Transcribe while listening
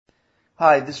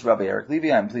Hi, this is Rabbi Eric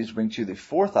Levy. I'm pleased to bring to you the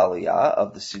fourth Aliyah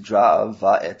of the Sidra of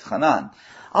Va'et Hanan.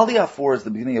 Aliyah 4 is the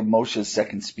beginning of Moshe's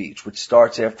second speech, which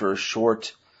starts after a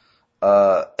short,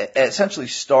 essentially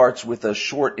starts with a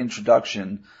short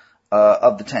introduction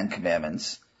of the Ten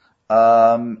Commandments.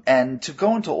 And to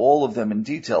go into all of them in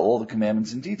detail, all the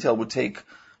commandments in detail, would take,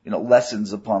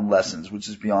 lessons upon lessons, which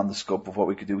is beyond the scope of what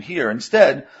we could do here.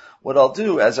 Instead, what I'll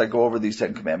do as I go over these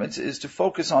Ten Commandments is to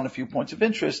focus on a few points of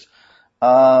interest.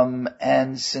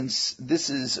 And since this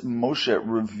is Moshe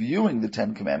reviewing the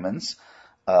Ten Commandments,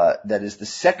 that is the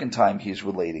second time he's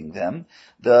relating them,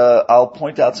 I'll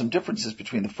point out some differences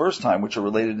between the first time, which are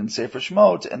related in Sefer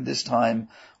Shemot, and this time,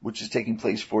 which is taking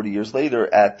place 40 years later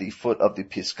at the foot of the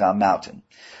Pisgah mountain.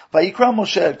 Vayikra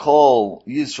Moshe kol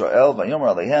Yisrael,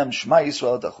 vayomer alehem, Shema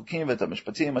Yisrael, et hachukim v'et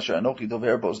hamishpatim, asher anochi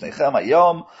dover bo'oznechem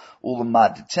hayom,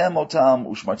 ulemadtem otam,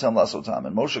 ushmartem lasotam.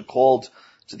 And Moshe called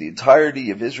to the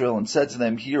entirety of Israel and said to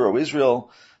them, "Hear, O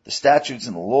Israel, the statutes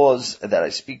and the laws that I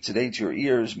speak today to your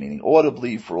ears," meaning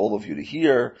audibly for all of you to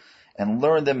hear, "and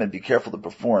learn them and be careful to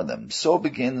perform them." So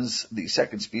begins the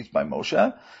second speech by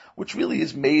Moshe, which really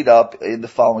is made up in the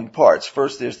following parts.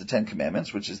 First, there's the Ten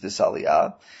Commandments, which is this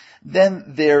Aliyah. Then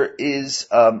there is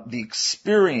the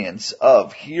experience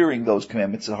of hearing those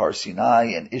commandments at Har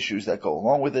Sinai and issues that go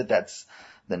along with it. That's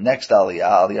the next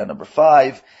Aliyah, Aliyah number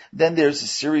 5. Then there's a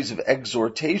series of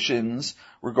exhortations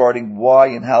regarding why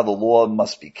and how the law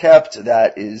must be kept.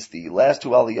 That is the last two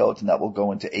Aliyot, and that will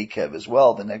go into Akev as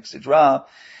well, the next Sidra.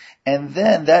 And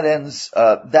then that ends,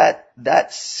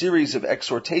 that series of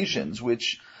exhortations,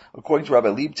 which according to Rabbi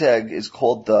Liebtag is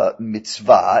called the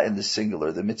mitzvah in the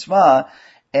singular. The mitzvah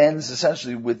ends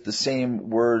essentially with the same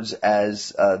words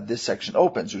as this section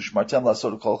opens. Ushmartem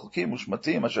lasot kol chukim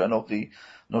ushmatim asher anochi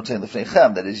noten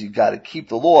lefneichem. That is, you got to keep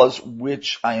the laws,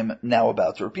 which I am now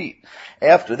about to repeat.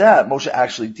 After that, Moshe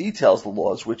actually details the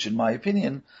laws, which, in my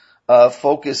opinion,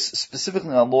 focus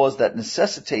specifically on laws that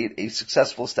necessitate a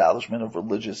successful establishment of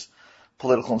religious,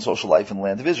 political, and social life in the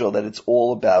land of Israel. That it's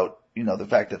all about, the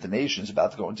fact that the nation is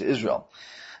about to go into Israel.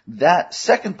 That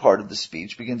second part of the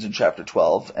speech begins in chapter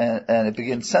 12, and it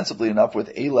begins sensibly enough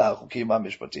with Eila Chukim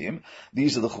HaMishpatim.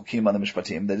 These are the Chukim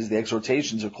HaMishpatim. That is, the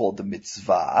exhortations are called the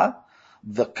mitzvah,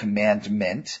 the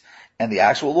commandment, and the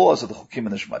actual laws are the Chukim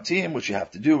HaMishpatim, which you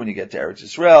have to do when you get to Eretz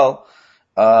Yisrael.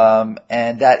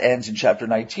 And that ends in chapter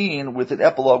 19 with an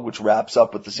epilogue which wraps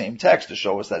up with the same text to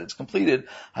show us that it's completed.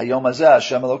 Hayom hazeh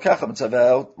Hashem Elokecha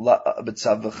mitzavecha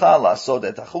la'asod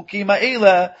et hachukim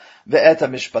ha'eleh ve'et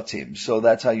hamishpatim. So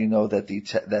that's how you know that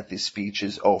the speech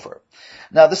is over.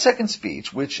 Now the second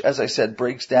speech, which, as I said,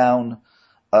 breaks down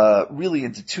really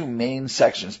into two main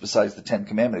sections besides the Ten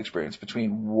Commandment experience,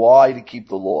 between why to keep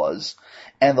the laws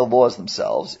and the laws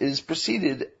themselves, is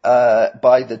preceded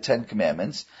by the Ten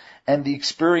Commandments and the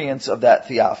experience of that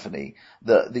theophany,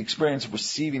 the experience of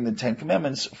receiving the Ten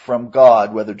Commandments from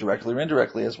God, whether directly or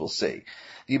indirectly, as we'll see.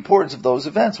 The importance of those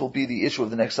events will be the issue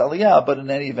of the next Aliyah, but in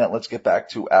any event, let's get back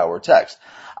to our text.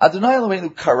 Adonai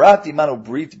Eloheinu karat imanu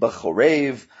brit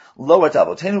b'chorev, lo et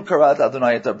avotenu karat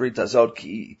Adonai et abrit azot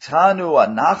ki itanu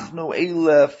anachnu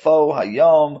eile fo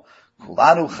hayom,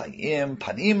 kulanu chayim,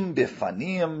 panim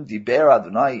bifanim, diber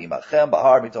Adonai imachem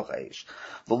bahar mitoch ha'esh.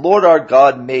 The Lord our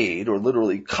God made, or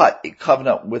literally cut, a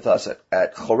covenant with us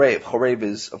at Chorev. Chorev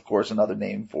is, of course, another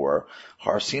name for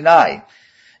Har Sinai.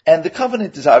 And the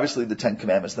covenant is obviously the Ten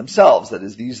Commandments themselves. That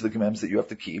is, these are the commandments that you have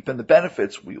to keep, and the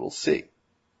benefits we will see.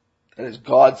 That is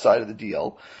God's side of the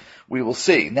deal. We will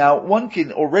see. Now, one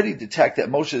can already detect that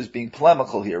Moshe is being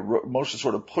polemical here. Moshe is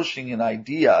sort of pushing an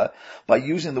idea by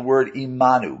using the word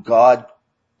imanu. God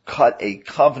cut a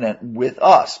covenant with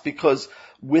us, because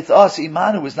with us,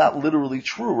 imanu is not literally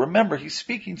true. Remember, he's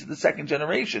speaking to the second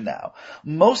generation now.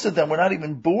 Most of them were not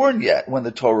even born yet when the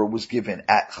Torah was given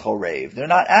at Chorev. They're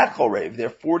not at Chorev.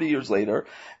 They're 40 years later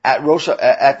at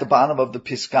the bottom of the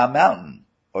Pisgah mountain,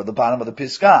 or the bottom of the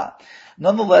Pisgah.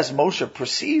 Nonetheless, Moshe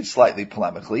proceeds slightly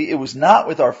polemically. It was not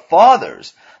with our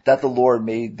fathers that the Lord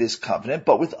made this covenant,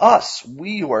 but with us,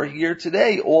 we who are here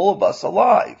today, all of us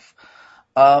alive.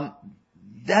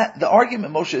 That the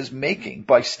argument Moshe is making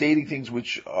by stating things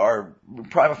which are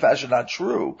prima facie not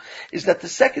true is that the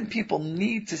second people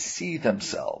need to see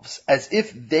themselves as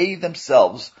if they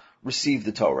themselves received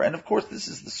the Torah. And of course, this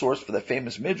is the source for the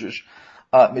famous midrash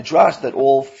that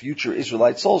all future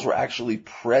Israelite souls were actually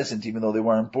present, even though they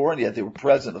weren't born yet. They were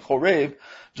present at Chorev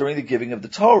during the giving of the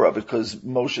Torah, because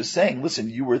Moshe is saying, listen,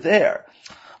 you were there.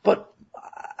 But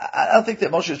I don't think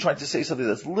that Moshe is trying to say something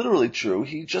that's literally true.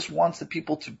 He just wants the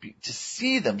people to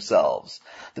see themselves.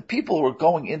 The people who are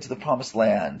going into the promised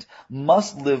land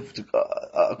must live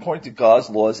according to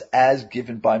God's laws as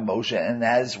given by Moshe and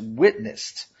as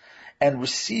witnessed. and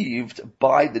received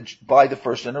by the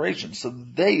first generation. So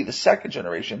they, the second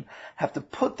generation, have to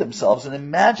put themselves and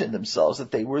imagine themselves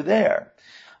that they were there.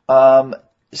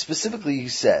 Specifically, he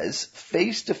says,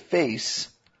 face to face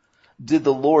did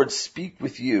the Lord speak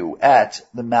with you at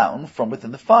the mountain from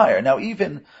within the fire. Now,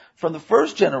 even from the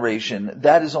first generation,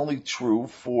 that is only true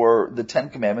for the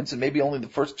Ten Commandments and maybe only the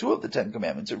first two of the Ten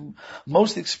Commandments.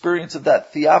 Most of the experience of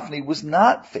that theophany was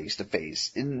not face to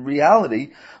face. In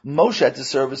reality, Moshe had to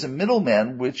serve as a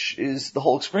middleman, which is the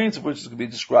whole experience of which is going to be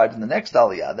described in the next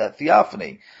Aliyah, that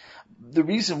theophany. The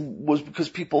reason was because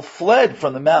people fled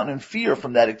from the mountain in fear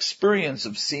from that experience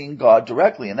of seeing God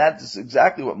directly, and that is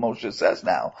exactly what Moshe says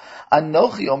now.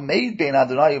 Anochi omeid bein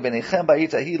Adonai ubenechem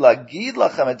ba'itahi lagid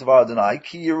lachem et dvar Adonai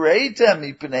ki yireitem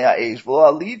mipnei ha'esh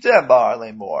v'lo alitem ba'ar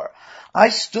lemor. I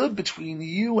stood between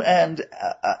you and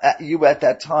you at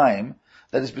that time,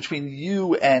 that is between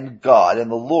you and God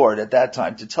and the Lord at that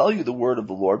time, to tell you the word of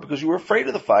the Lord, because you were afraid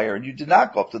of the fire and you did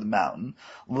not go up to the mountain,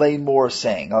 Lamor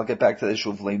saying. I'll get back to the issue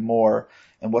of Lamor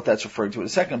and what that's referring to in a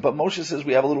second. But Moshe says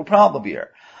we have a little problem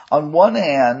here. On one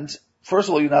hand, first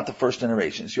of all, you're not the first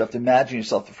generation, so you have to imagine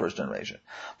yourself the first generation.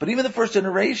 But even the first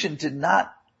generation did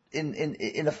not,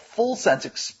 in a full sense,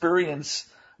 experience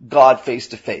God face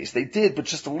to face. They did, but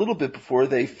just a little bit before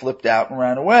they flipped out and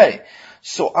ran away.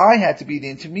 So I had to be the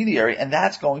intermediary, and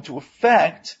that's going to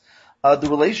affect the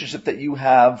relationship that you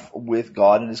have with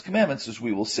God and His commandments, as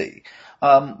we will see.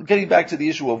 Getting back to the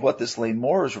issue of what this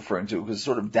Lamor is referring to, because it's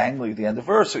sort of dangling at the end of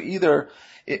the verse. So either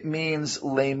it means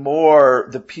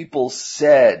Lamor, the people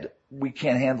said, we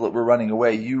can't handle it, we're running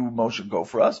away, you, Moshe, go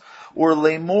for us. Or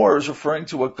Lamor is referring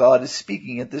to what God is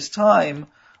speaking at this time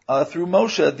through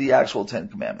Moshe, the actual Ten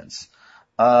Commandments.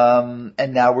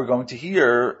 And now we're going to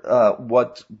hear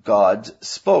what God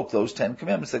spoke, those 10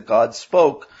 commandments that God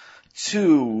spoke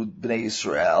to Bnei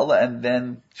Israel, and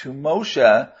then to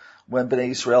Moshe when Bnei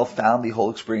Israel found the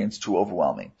whole experience too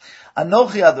overwhelming.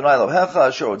 Anochi Adonai Elohecha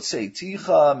asher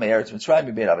hotzeiticha me'eretz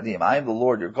Mitzrayim mibein avadim. I am the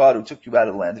Lord your God who took you out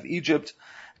of the land of Egypt,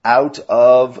 out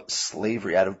of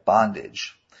slavery, out of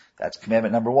bondage. That's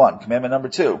commandment number 1. Commandment number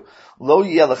 2. Lo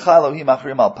yeh lecha Elohim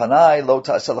achrim al panai, lo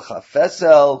ta'aseh lecha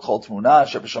fesel, kol tmuna,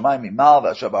 asher b'shamayim mimal,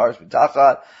 v'asher ba'aretz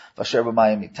mitachat, v'asher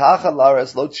b'mayim mitachat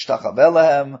la'aretz, lo tishtachaveh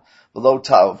lehem, v'lo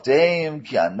ta'ovdeim,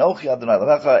 ki anochi Adonai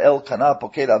Elohecha, el kana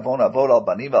poked avon avod al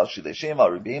banim v'al shileshim,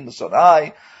 al ribim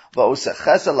l'sonai, v'oseh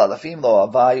chesed l'alafim lo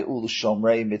avai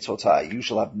u'l'shomrei mitzvotai. You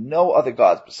shall have no other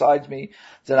gods besides me.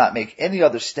 Do not make any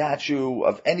other statue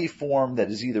of any form that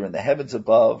is either in the heavens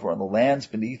above or in the lands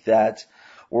beneath that,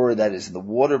 or that is in the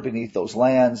water beneath those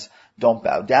lands. Don't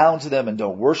bow down to them and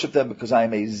don't worship them, because I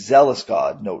am a zealous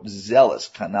God. Note, zealous.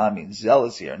 Kana means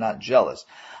zealous here, not jealous.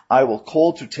 I will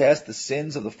call to task the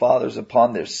sins of the fathers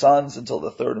upon their sons until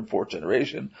the 3rd and 4th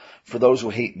generation for those who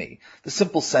hate me. The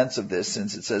simple sense of this,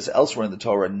 since it says elsewhere in the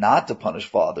Torah not to punish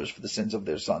fathers for the sins of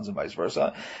their sons and vice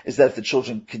versa, is that if the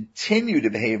children continue to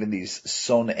behave in these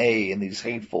son'ei, in these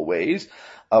hateful ways,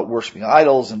 worshiping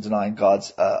idols and denying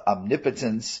God's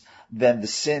omnipotence, then the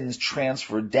sins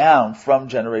transfer down from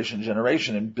generation to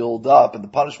generation and build up, and the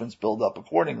punishments build up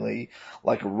accordingly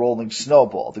like a rolling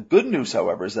snowball. The good news,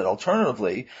 however, is that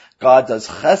alternatively, God does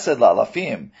chesed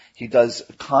la'alafim. He does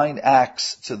kind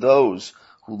acts to those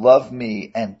who love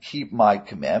me and keep my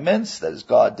commandments. That is,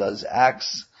 God does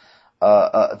acts,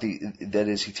 that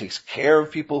is, He takes care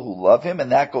of people who love Him,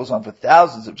 and that goes on for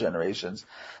thousands of generations,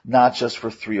 not just for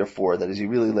 3 or 4. That is, He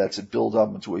really lets it build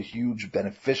up into a huge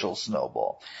beneficial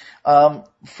snowball.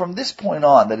 From this point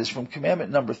on, that is from commandment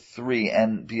number 3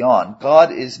 and beyond,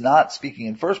 God is not speaking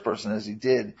in first person as He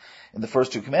did in the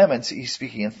first 2 commandments. He's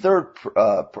speaking in third.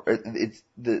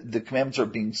 The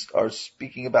commandments are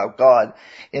speaking about God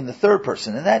in the third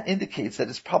person, and that indicates that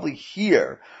it's probably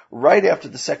here, right after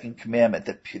the 2nd commandment,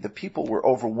 that the people were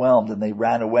overwhelmed and they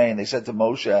ran away and they said to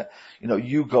Moshe,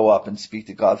 you go up and speak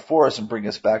to God for us and bring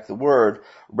us back the word,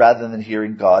 rather than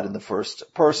hearing God in the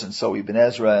first person. So Ibn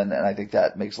Ezra, and I think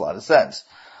that makes a lot of sense.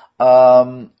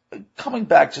 Coming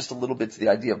back just a little bit to the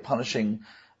idea of punishing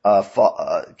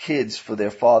kids for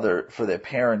their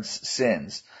parents'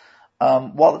 sins.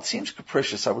 While it seems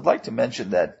capricious, I would like to mention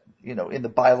that, in the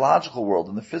biological world,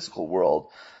 in the physical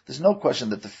world, there's no question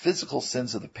that the physical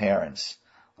sins of the parents,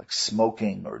 like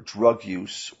smoking or drug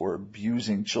use or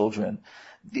abusing children,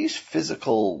 these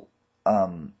physical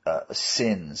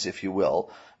sins, if you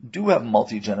will, do have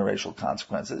multi-generational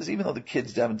consequences. Even though the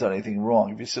kids haven't done anything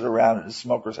wrong, if you sit around in a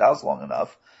smoker's house long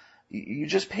enough, you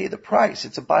just pay the price.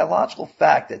 It's a biological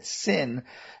fact that sin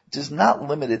does not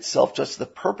limit itself just to the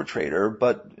perpetrator,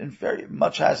 but very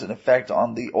much has an effect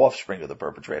on the offspring of the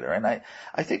perpetrator. And I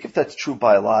think if that's true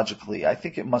biologically, I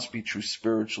think it must be true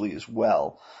spiritually as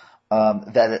well.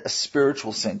 that a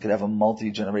spiritual sin could have a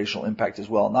multi-generational impact as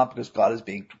well, not because God is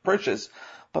being capricious,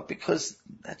 but because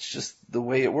that's just the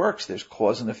way it works. There's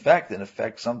cause and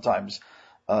effect sometimes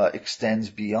extends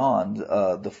beyond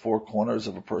the four corners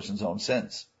of a person's own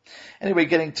sins. Anyway,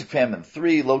 getting to commandment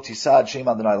 3, Lo tisad Shem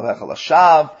Adonai Elohecha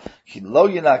lashav, ki lo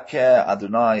yinakeh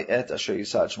Adonai et asher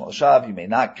yisad Shemo lashav. You may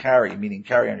not carry, meaning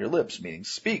carry on your lips, meaning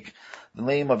speak the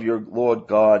name of your Lord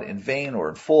God in vain or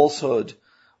in falsehood.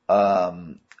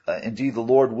 Indeed, the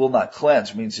Lord will not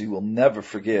cleanse, means He will never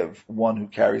forgive one who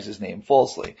carries His name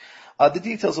falsely. The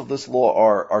details of this law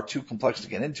are too complex to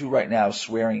get into right now.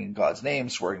 Swearing in God's name,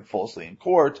 swearing falsely in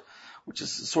court, which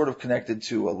is sort of connected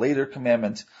to a later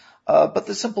commandment. But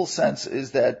the simple sense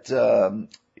is that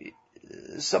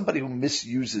somebody who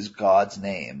misuses God's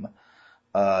name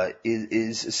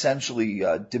is essentially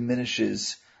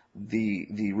diminishes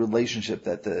the relationship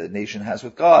that the nation has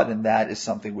with God, and that is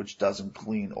something which doesn't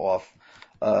clean off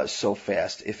so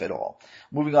fast, if at all.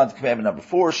 Moving on to commandment number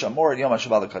 4, Shamor et Yom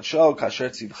HaShabbat l'kadsho, kasher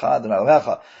tzivcha Adonai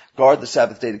Elohecha. Guard the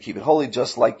Sabbath day to keep it holy,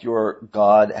 just like your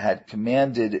God had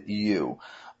commanded you.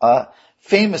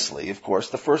 Famously, of course,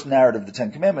 the first narrative of the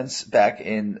Ten Commandments back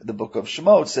in the book of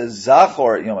Shemot says,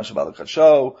 Zachor et Yom HaShabbat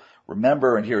l'kadsho,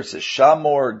 remember, and here it says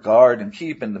Shamor, guard and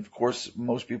keep, and of course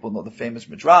most people know the famous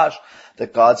Midrash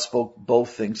that God spoke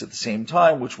both things at the same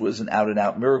time, which was an out and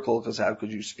out miracle, because how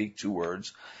could you speak two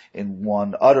words in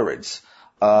one utterance?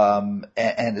 And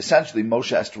essentially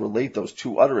Moshe has to relate those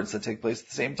two utterances that take place at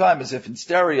the same time, as if in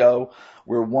stereo,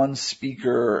 where one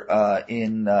speaker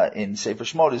in Sefer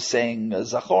Shemot is saying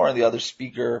Zachor, and the other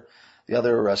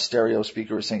stereo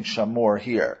speaker is saying Shamor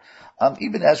here.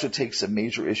 Ibn Ezra takes a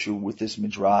major issue with this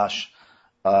midrash,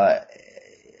 the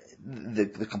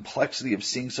complexity of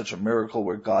seeing such a miracle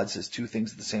where God says two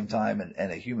things at the same time,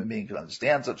 and a human being can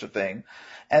understand such a thing.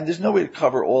 And there's no way to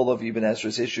cover all of Ibn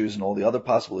Ezra's issues and all the other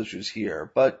possible issues here,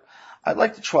 but I'd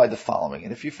like to try the following.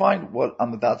 And if you find what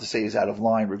I'm about to say is out of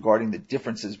line regarding the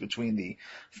differences between the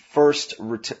first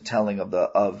retelling of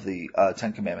the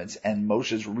Ten Commandments and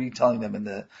Moshe's retelling them in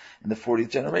the 40th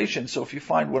generation, so if you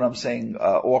find what I'm saying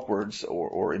awkward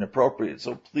or inappropriate,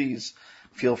 so please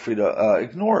feel free to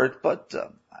ignore it. But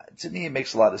to me, it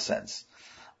makes a lot of sense.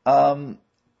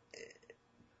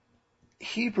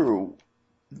 Hebrew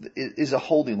is a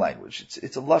holy language.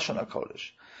 It's a Lashon HaKodesh,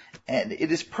 and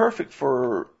it is perfect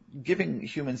for giving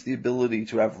humans the ability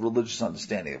to have religious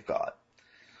understanding of God.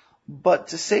 But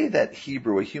to say that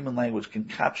Hebrew, a human language, can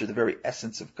capture the very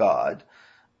essence of God,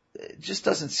 just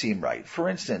doesn't seem right. For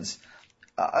instance,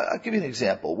 I'll give you an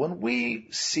example. When we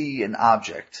see an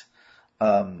object,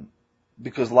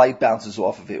 because light bounces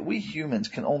off of it, we humans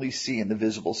can only see in the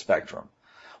visible spectrum.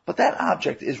 But that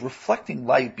object is reflecting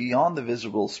light beyond the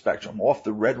visible spectrum, off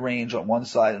the red range on one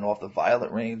side and off the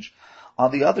violet range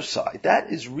on the other side.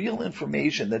 That is real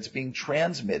information that's being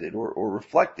transmitted or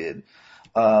reflected,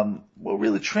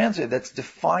 really transmitted, that's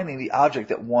defining the object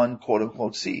that one quote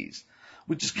unquote sees.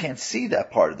 We just can't see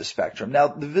that part of the spectrum. Now,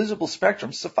 the visible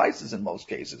spectrum suffices in most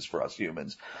cases for us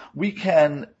humans. We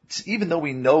can, even though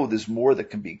we know there's more that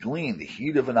can be gleaned, the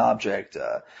heat of an object,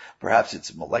 perhaps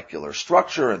its molecular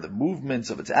structure and the movements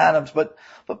of its atoms, but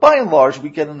by and large, we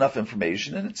get enough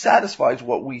information and it satisfies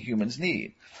what we humans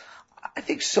need. I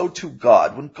think so too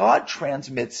God. When God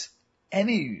transmits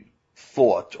any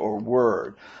thought or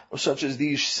word, or such as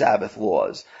these Sabbath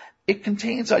laws, it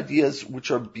contains ideas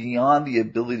which are beyond the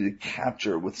ability to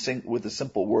capture with a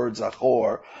simple word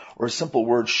Zachor or a simple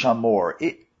word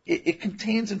Shamor. It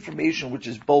contains information which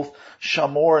is both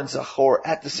Shamor and Zachor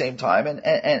at the same time,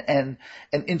 and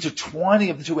intertwining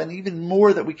of the two, and even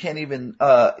more that we can't even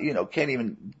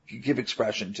give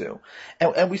expression to.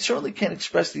 And we certainly can't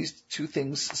express these two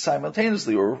things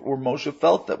simultaneously, or Moshe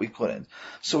felt that we couldn't.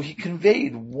 So he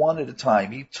conveyed one at a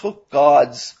time. He took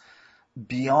God's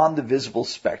beyond the visible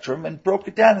spectrum and broke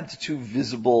it down into two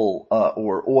visible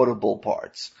or audible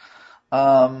parts.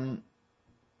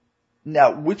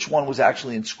 Now, which one was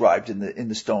actually inscribed in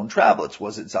the stone tablets?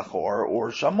 Was it Zachor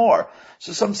or Shamor?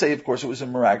 So some say, of course, it was a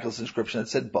miraculous inscription that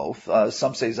said both.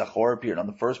 Some say Zachor appeared on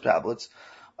the first tablets,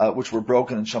 which were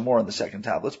broken, and Shamor on the second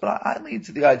tablets. But I lean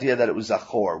to the idea that it was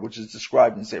Zachor, which is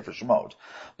described in Sefer Shemot.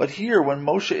 But here, when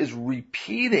Moshe is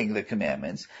repeating the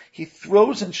commandments, he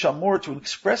throws in Shamor to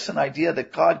express an idea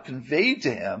that God conveyed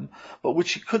to him, but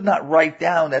which he could not write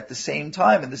down at the same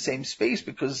time in the same space,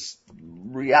 because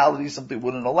reality simply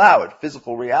wouldn't allow it.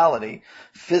 Physical reality,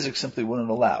 physics simply wouldn't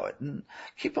allow it. And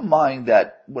keep in mind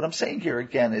that what I'm saying here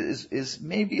again is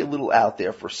maybe a little out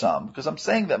there for some, because I'm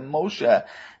saying that Moshe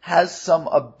has some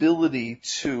ability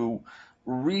to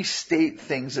restate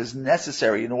things as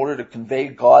necessary in order to convey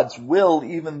God's will,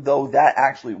 even though that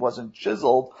actually wasn't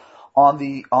chiseled on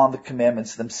the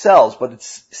commandments themselves, but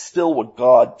it's still what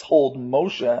God told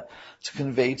Moshe to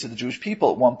convey to the Jewish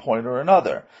people at one point or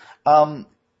another.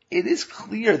 It is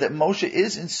clear that Moshe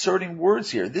is inserting words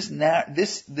here.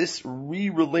 This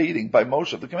re-relating by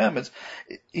Moshe of the commandments,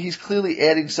 he's clearly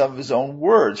adding some of his own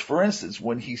words. For instance,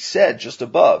 when he said just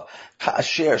above,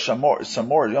 Ka'asher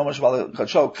Samor Yom HaShabbat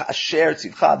Kadsho Ka'asher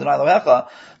Tzivcha Adonai Elohecha,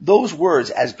 those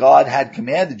words, as God had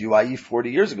commanded you, i.e. 40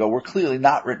 years ago, were clearly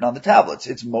not written on the tablets.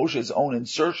 It's Moshe's own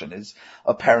insertion. It's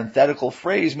a parenthetical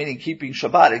phrase, meaning keeping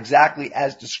Shabbat exactly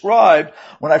as described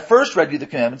when I first read you the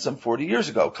commandments some 40 years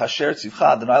ago. Kasher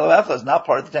Tzivcha Adonai Elohecha is not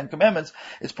part of the Ten Commandments.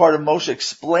 It's part of Moshe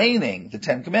explaining the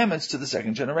Ten Commandments to the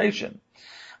second generation.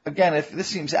 Again, if this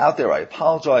seems out there, I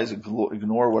apologize.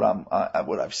 Ignore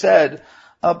what I've said.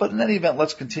 But in any event,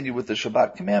 let's continue with the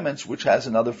Shabbat commandments, which has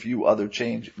a few other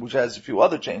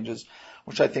changes,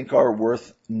 which I think are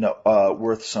worth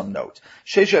some note.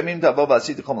 Sheish yamim tavo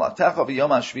v'asita kol malatecha v'yom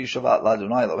hashvi Shabbat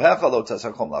l'Adonai Elohecha lo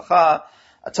taseh kol malacha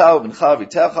ata u'bincha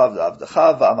v'itecha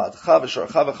v'avdecha v'amadcha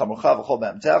v'shorcha v'chamorcha v'chol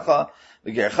be'amtecha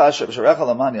v'gercha sheb'sharecha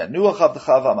l'man yanuach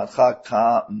avdecha v'amadcha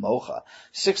kamocha.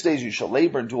 6 days you shall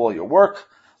labor and do all your work.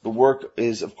 The work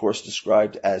is, of course,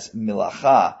 described as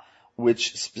milacha,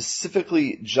 which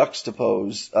specifically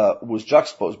was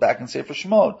juxtaposed back in Sefer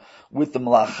Shemot with the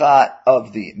malacha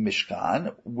of the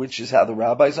Mishkan, which is how the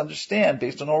rabbis understand,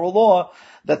 based on oral law,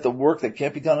 that the work that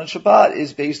can't be done on Shabbat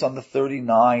is based on the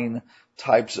 39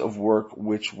 types of work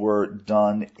which were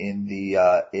done in the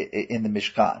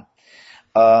Mishkan.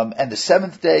 And the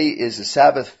seventh day is a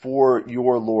Sabbath for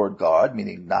your Lord God,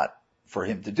 meaning not for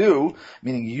him to do,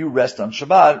 meaning you rest on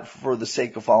Shabbat for the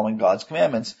sake of following God's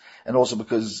commandments, and also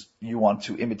because you want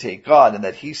to imitate God, and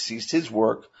that he ceased his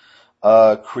work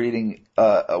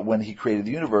when he created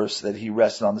the universe, that he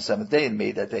rested on the seventh day and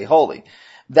made that day holy.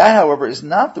 That, however, is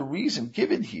not the reason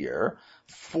given here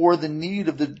for the need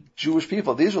of the Jewish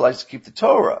people, the Israelites, to keep the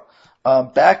Torah.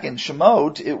 Back in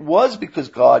Shemot, it was because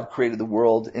God created the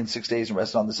world in 6 days and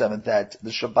rested on the seventh that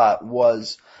the Shabbat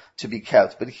was to be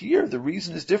kept. But here, the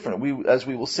reason is different, as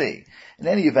we will see. In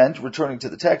any event, returning to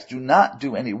the text, do not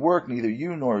do any work, neither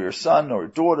you nor your son, nor your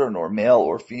daughter, nor male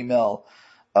or female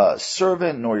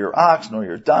servant, nor your ox, nor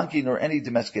your donkey, nor any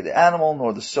domesticated animal,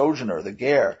 nor the sojourner, the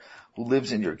ger, who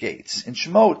lives in your gates. In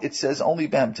Shemot, it says only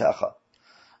be'amtecha,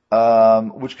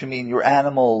 which can mean your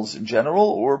animals in general,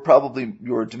 or probably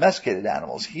your domesticated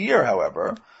animals. Here,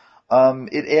 however,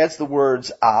 it adds the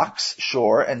words ox,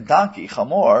 shor, and donkey,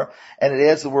 chamor, and it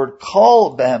adds the word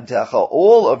kol behamtecha,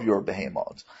 all of your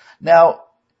behemoth. Now,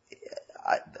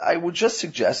 I would just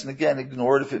suggest, and again,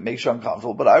 ignore it if it makes you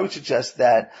uncomfortable, but I would suggest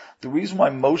that the reason why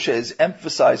Moshe is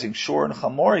emphasizing shor and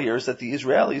chamor here is that the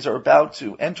Israelis are about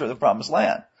to enter the promised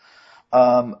land.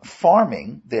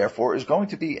 Farming, therefore, is going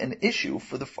to be an issue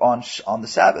on the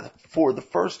Sabbath for the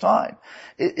first time.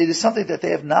 It is something that they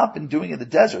have not been doing in the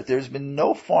desert. There's been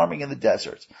no farming in the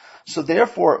desert. So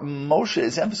therefore, Moshe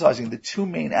is emphasizing the two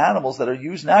main animals that are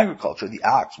used in agriculture: the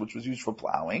ox, which was used for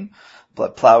plowing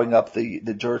up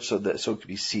the dirt so it could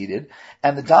be seeded,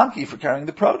 and the donkey for carrying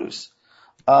the produce.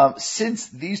 Since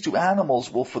these two animals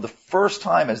will, for the first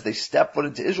time as they step foot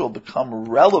into Israel, become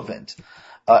relevant,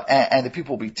 and the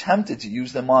people will be tempted to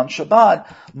use them on Shabbat,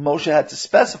 Moshe had to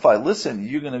specify, listen,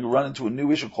 you're going to run into a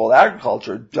new issue called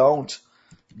agriculture. Don't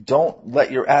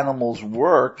let your animals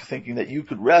work thinking that you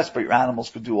could rest, but your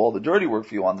animals could do all the dirty work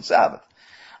for you on the Sabbath.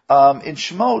 In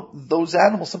Shemot, those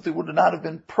animals simply would not have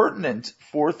been pertinent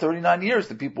for 39 years.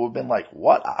 The people would have been like,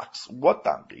 what ox? What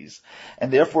donkeys?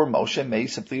 And therefore Moshe may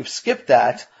simply have skipped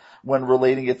that when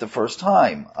relating it the first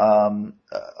time.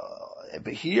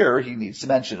 But here he needs to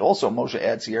mention, also Moshe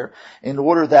adds here, in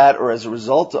order that, or as a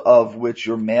result of which,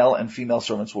 your male and female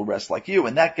servants will rest like you.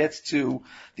 And that gets to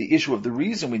the issue of the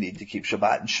reason we need to keep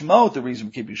Shabbat. In Shemot, the reason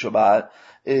for keeping Shabbat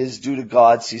is due to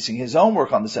God ceasing his own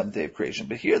work on the seventh day of creation.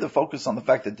 But here the focus on the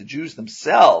fact that the Jews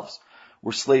themselves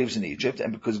were slaves in Egypt,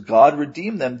 and because God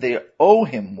redeemed them, they owe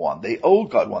him one. They owe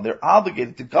God one. They're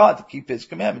obligated to God to keep his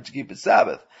commandment, to keep his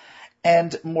Sabbath.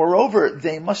 And moreover,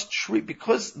 they must treat,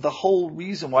 because the whole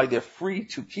reason why they're free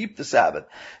to keep the Sabbath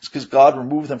is because God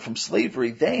removed them from slavery,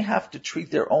 they have to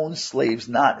treat their own slaves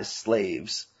not as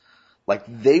slaves like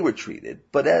they were treated,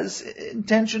 but as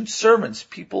indentured servants,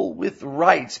 people with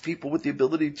rights, people with the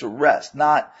ability to rest,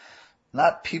 not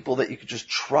people that you could just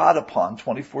trot upon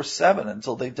 24/7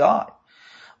 until they die.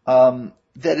 That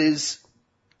is,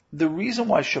 the reason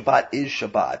why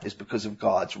Shabbat is because of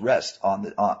God's rest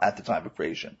at the time of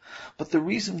creation. But the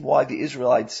reason why the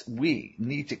Israelites, we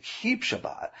need to keep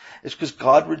Shabbat is because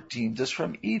God redeemed us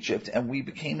from Egypt and we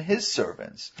became His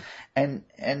servants. And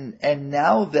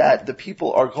now that the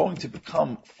people are going to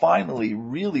become finally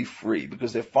really free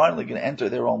because they're finally going to enter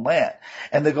their own land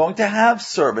and they're going to have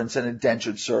servants and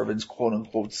indentured servants, quote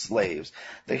unquote slaves,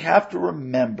 they have to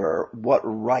remember what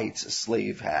rights a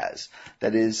slave has.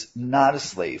 That is not a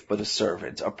slave, but a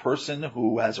servant, a person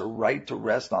who has a right to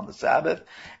rest on the Sabbath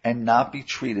and not be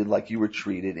treated like you were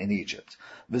treated in Egypt.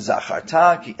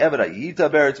 V'zacharta ki eved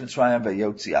hayita be'eretz Mitzrayim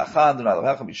ve'yotziacha Adonai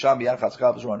Elohecha misham b'yad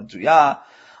chatzka v'zron tuya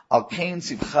al kain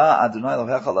tzivcha Adonai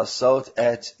Elohecha lasot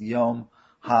et yom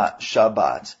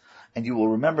ha-Shabbat. And you will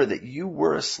remember that you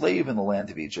were a slave in the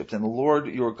land of Egypt, and the Lord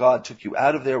your God took you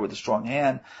out of there with a strong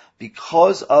hand.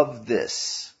 Because of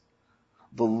this,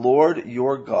 the Lord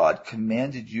your God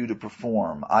commanded you to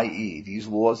perform, i.e., these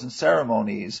laws and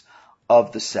ceremonies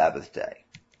of the Sabbath day.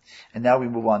 And now we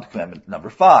move on to commandment number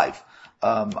 5.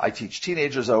 I teach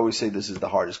teenagers, I always say this is the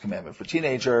hardest commandment for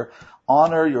teenager.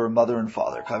 Honor your mother and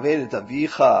father. Kaved et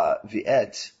avicha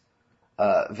v'et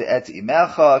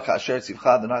imecha kasher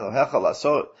tzivcha Adonai Elohecha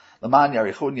lasot L'man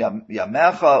yarichun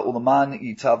yamecha u'leman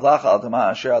yitav lach al dama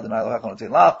asher Adonai Elohecha noten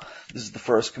lach. This is the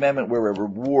first commandment where a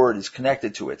reward is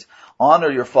connected to it. Honor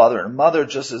your father and mother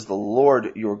just as the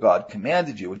Lord your God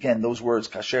commanded you. Again, those words,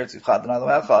 kasher tzivcha Adonai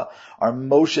Elohecha, are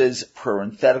Moshe's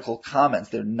parenthetical comments.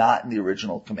 They're not in the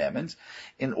original commandment.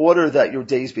 In order that your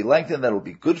days be lengthened, that will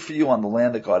be good for you on the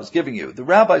land that God is giving you. The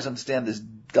rabbis understand this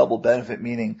double benefit,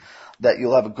 meaning that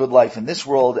you'll have a good life in this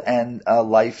world and a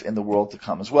life in the world to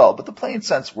come as well. But the plain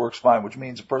sense works fine, which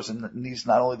means a person needs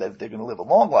not only that they're going to live a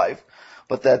long life,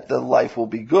 but that the life will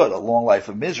be good. A long life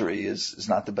of misery is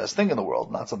not the best thing in the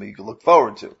world, not something you can look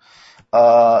forward to.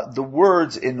 The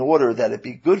words, in order that it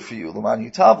be good for you, l'man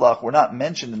yitav lach, were not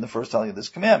mentioned in the first telling of this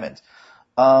commandment.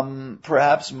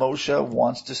 Perhaps Moshe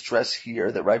wants to stress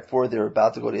here that right before they're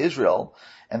about to go to Israel,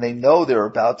 and they know they're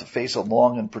about to face a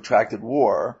long and protracted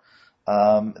war,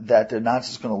 that they're not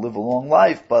just going to live a long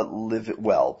life, but live it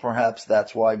well. Perhaps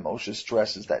that's why Moshe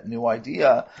stresses that new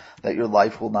idea that your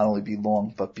life will not only be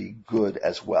long, but be good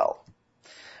as well.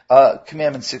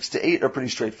 Commandments 6 to 8 are pretty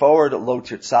straightforward. Lo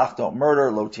tirtzach, don't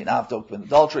murder. Lo tinaf, don't commit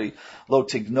adultery. Lo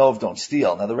tignov, don't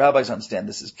steal. Now the rabbis understand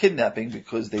this is kidnapping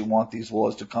because they want these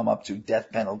laws to come up to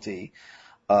death penalty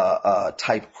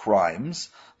type crimes.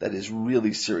 That is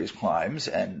really serious crimes,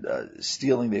 and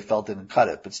stealing they felt didn't cut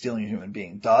it, but stealing a human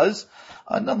being does.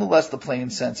 Nonetheless, the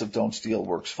plain sense of don't steal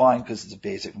works fine because it's a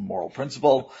basic moral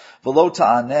principle. V'lo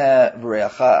ta'aneh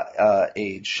v'reacha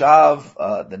eid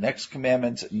shav. The next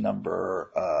commandment,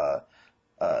 number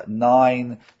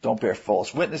 9, don't bear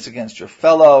false witness against your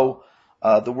fellow.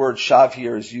 The word shav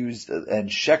here is used,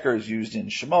 and sheker is used in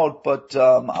Shemot, but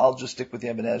I'll just stick with the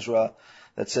Ibn Ezra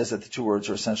that says that the two words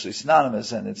are essentially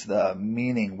synonymous, and it's the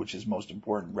meaning which is most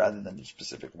important rather than the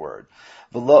specific word.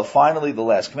 Finally, the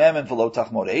last commandment, v'lo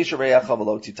tachmod eisha re'acha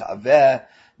v'lo tita'aveh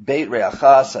beit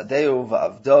re'acha sadeu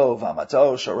v'avdo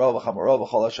v'amato sharo v'chamoro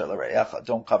v'chol asher le're'acha.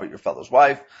 Don't covet your fellow's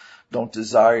wife. Don't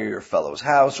desire your fellow's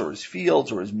house or his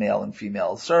fields or his male and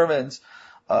female servants,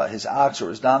 his ox or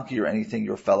his donkey or anything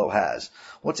your fellow has.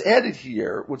 What's added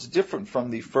here, what's different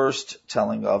from the first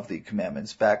telling of the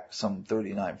commandments back some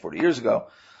 40 years ago,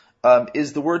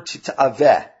 is the word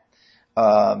tita'aveh.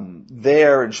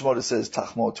 There in Shemot it says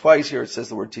tachmo twice, here it says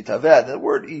the word tita'aveh. The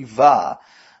word iva,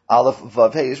 aleph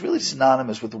vav hey, is really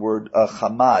synonymous with the word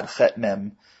chamad, chet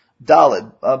mem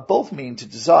daled. Both mean to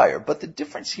desire, but the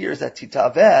difference here is that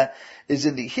tita'aveh is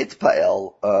in the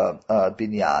hitpael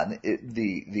binyan,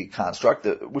 the construct,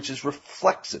 which is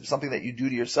reflexive, something that you do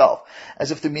to yourself,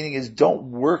 as if the meaning is don't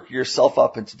work yourself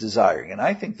up into desiring. And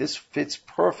I think this fits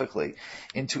perfectly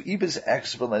into Iba's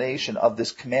explanation of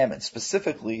this commandment,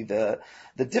 specifically the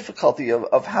difficulty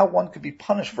of how one could be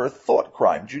punished for a thought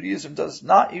crime. Judaism does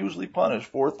not usually punish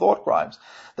for thought crimes.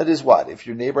 That is what? If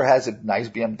your neighbor has a nice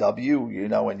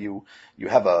BMW, and you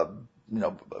have a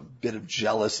bit of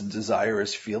jealous and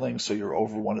desirous feelings, so you're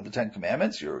over one of the 10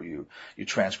 commandments, you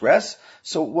transgress.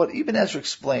 So what Ibn Ezra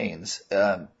explains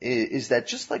is that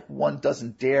just like one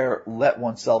doesn't dare let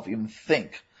oneself even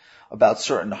think about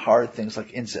certain hard things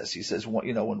like incest. He says,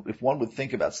 if one would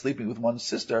think about sleeping with one's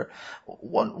sister,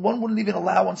 one wouldn't even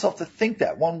allow oneself to think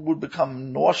that. One would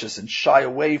become nauseous and shy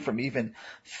away from even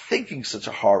thinking such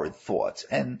a horrid thought.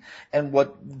 And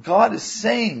what God is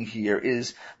saying here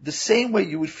is the same way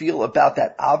you would feel about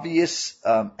that obvious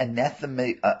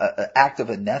anathema, act of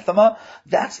anathema,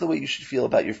 that's the way you should feel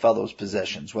about your fellow's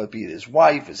possessions, whether it be his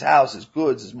wife, his house, his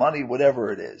goods, his money,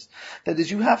 whatever it is. That is,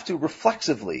 you have to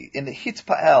reflexively, in the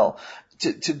hitpa'el,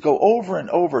 to go over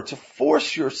and over, to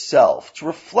force yourself, to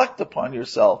reflect upon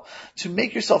yourself, to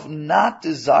make yourself not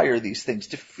desire these things,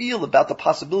 to feel about the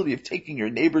possibility of taking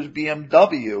your neighbor's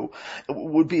BMW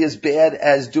would be as bad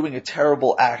as doing a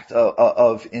terrible act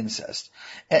of incest.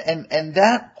 And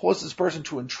that causes a person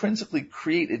to intrinsically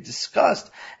create a disgust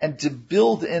and to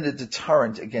build in a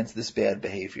deterrent against this bad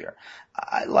behavior.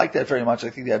 I like that very much. I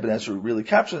think the Ibn Ezra really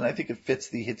captures it, and I think it fits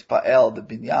the hitpa'el, the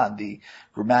binyan, the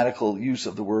grammatical use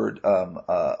of the word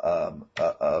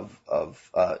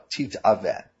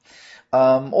tit'aveh.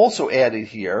 Also added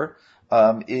here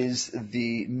is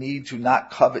the need to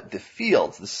not covet the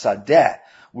fields, the sadeh,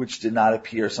 which did not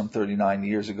appear some 39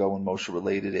 years ago when Moshe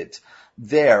related it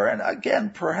there. And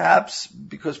again, perhaps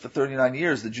because for 39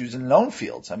 years the Jews didn't own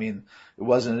fields. I mean, it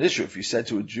wasn't an issue. If you said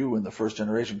to a Jew in the first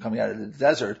generation coming out of the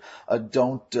desert,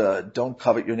 don't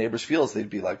covet your neighbor's fields, they'd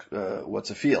be like,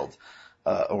 what's a field?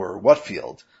 Or what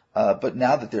field? But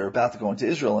now that they're about to go into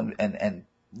Israel and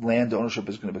land ownership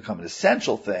is going to become an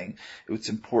essential thing, it's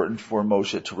important for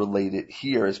Moshe to relate it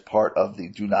here as part of the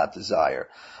do not desire.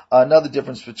 Another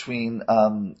difference between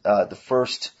the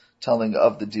first telling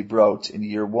of the Dibrot in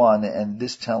year 1 and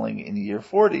this telling in year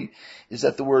 40 is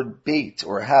that the word beit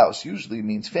or house usually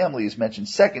means family is mentioned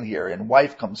second here and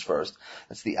wife comes first.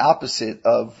 That's the opposite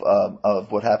of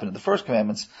what happened in the first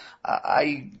commandments.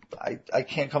 I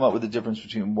can't come up with a difference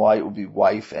between why it would be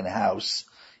wife and house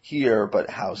here, but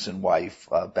house and wife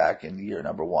back in year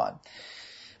number 1.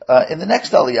 In the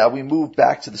next Aliyah, we move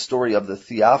back to the story of the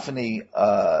theophany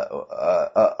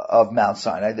of Mount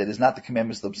Sinai. That is not the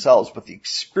commandments themselves, but the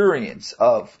experience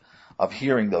of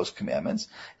hearing those commandments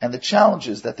and the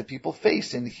challenges that the people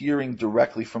face in hearing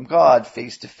directly from God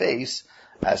face to face,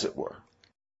 as it were.